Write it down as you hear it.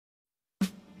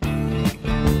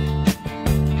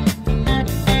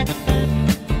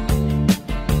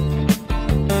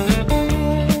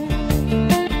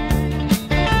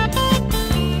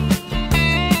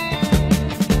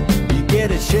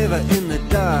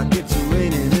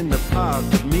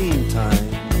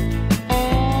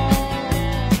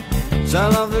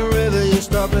Sound of the river, you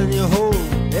stop and you hold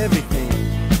everything.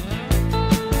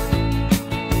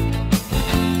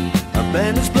 A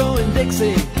band is blowing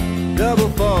Dixie, double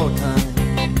fall time.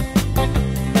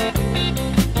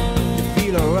 You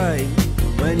feel alright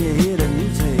when you hear the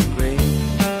music ring.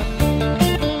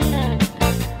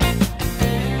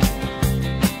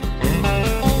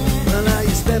 Well, now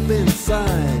you step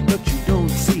inside, but you don't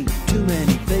see too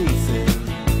many faces.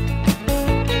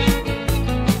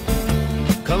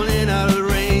 Coming in out of the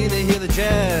rain, they hear the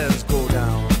jazz go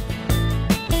down.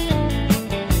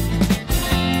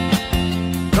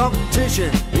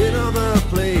 Competition in other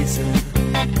places,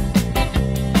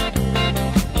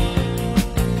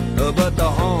 but the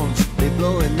horns, they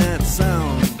blowing that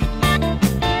sound.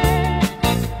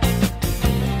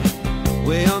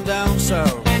 Way on down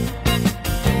south,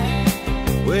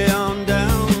 way on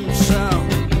down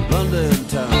south, London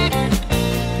town.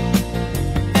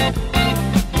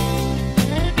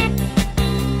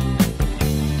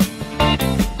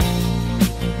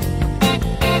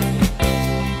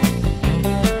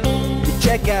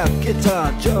 Check out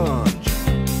Guitar George,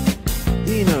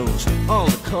 he knows all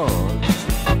the chords.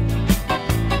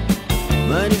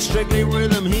 But it's strictly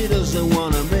rhythm, he doesn't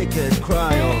want to make it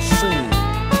cry or sing.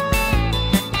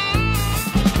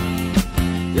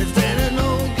 If then an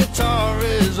old guitar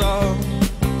is all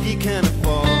he can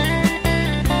afford,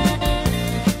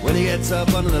 when he gets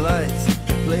up under the lights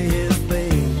to play his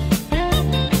thing.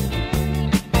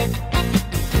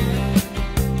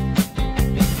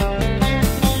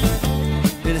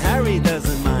 He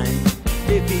doesn't mind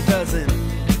if he doesn't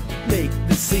make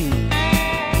the scene.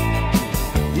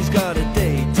 He's got a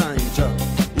daytime job,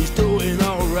 he's doing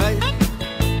alright.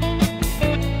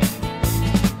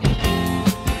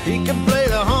 He can play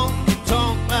the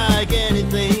honky-tonk like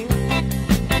anything,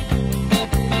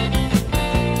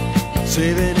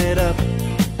 saving it up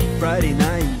Friday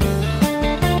night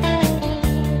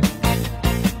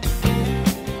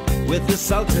with the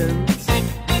Sultans,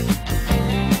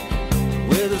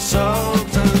 with the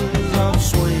Sultans of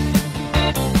Swing.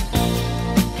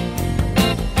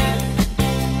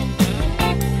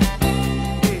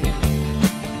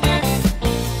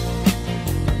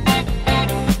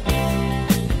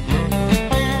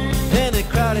 And a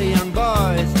crowd of young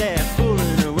boys, they're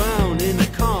fooling around in the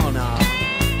corner,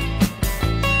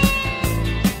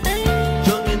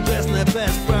 young and dressed in their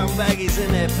best brown baggies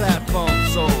in their platform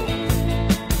soles.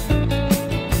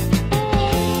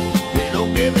 They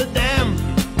don't give a damn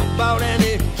about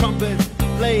any trumpet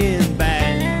playing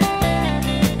band.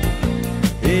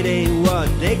 It ain't what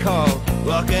they call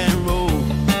rock and roll.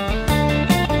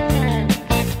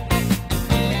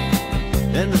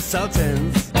 And the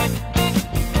Sultans,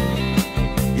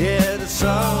 yeah, the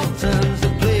Sultans, they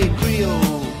play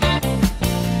Creole.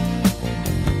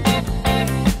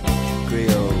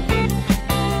 Creole.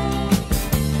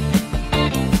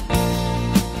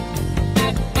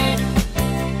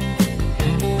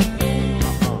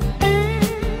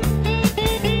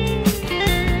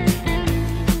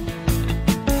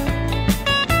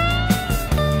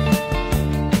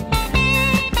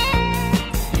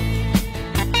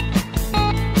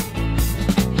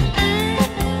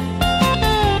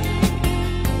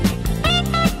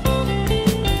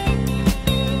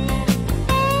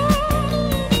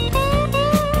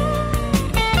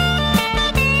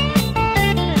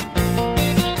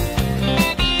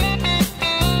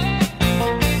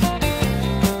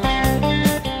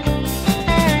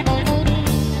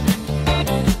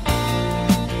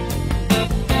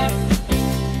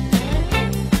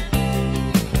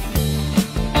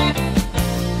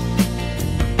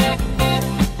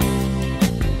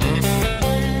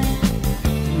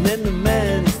 Then the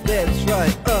man steps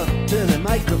right up to the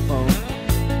microphone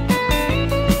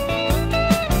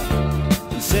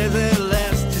and says at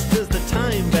last, just as the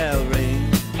time bell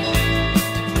rings,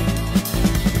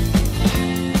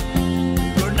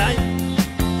 good night,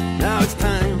 now it's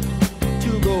time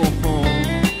to go home.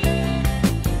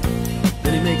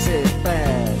 Then he makes it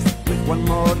fast with one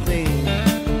more thing.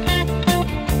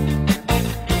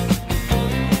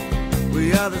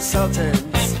 We are the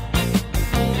Sultans,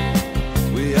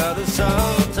 we are the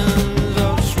Sultans.